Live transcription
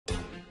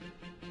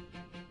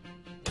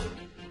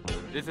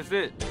This is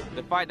it.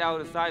 The fight that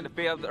will decide the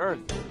fate of the Earth.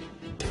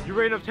 Your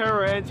reign of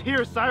terror ends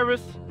here,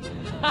 Cyrus.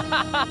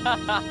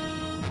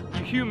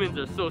 You humans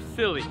are so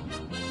silly.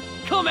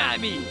 Come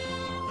at me!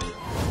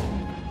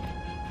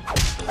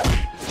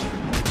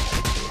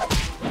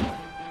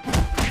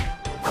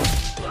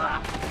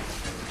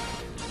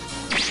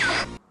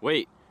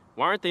 Wait,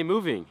 why aren't they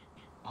moving?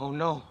 Oh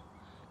no,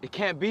 it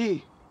can't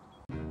be.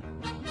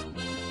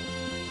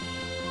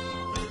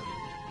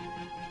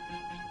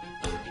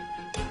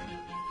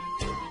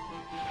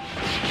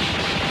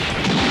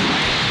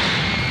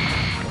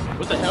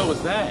 What the hell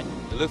was that?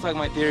 It looks like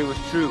my theory was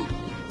true.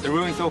 They're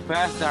moving so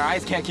fast that our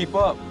eyes can't keep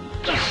up.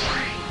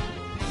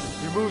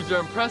 Your moves are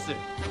impressive.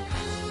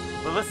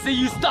 But let's see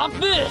you stop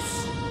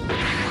this!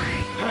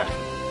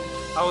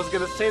 I was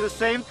gonna say the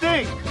same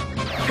thing.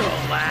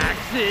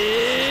 Galactic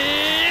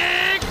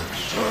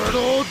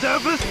Turtle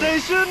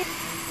devastation.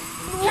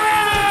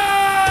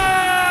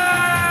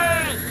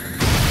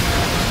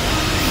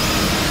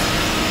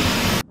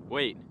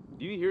 Wait,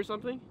 do you hear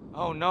something?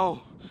 Oh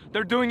no,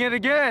 they're doing it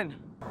again.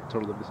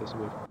 Turtle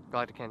devastation wave.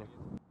 Galactic Canyon.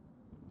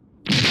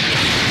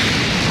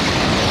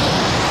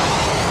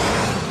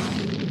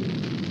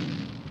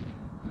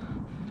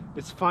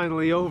 It's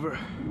finally over.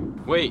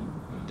 Wait,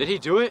 did he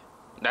do it?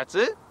 That's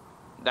it?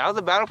 That was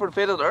the battle for the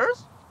fate of the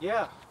Earth?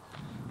 Yeah,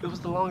 it was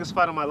the longest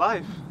fight of my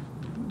life.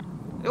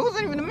 It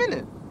wasn't even a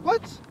minute.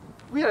 What?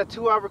 We had a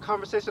 2-hour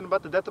conversation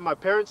about the death of my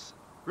parents,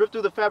 ripped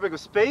through the fabric of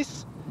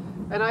space,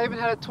 and I even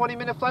had a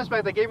 20-minute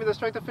flashback that gave me the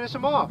strength to finish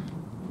them off.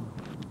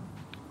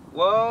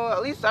 Well,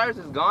 at least Cyrus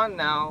is gone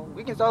now.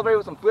 We can celebrate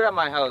with some food at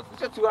my house.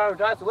 It's just a 2-hour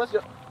drive, so let's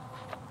just...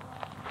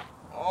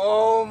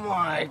 Oh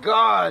my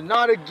God,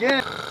 not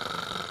again.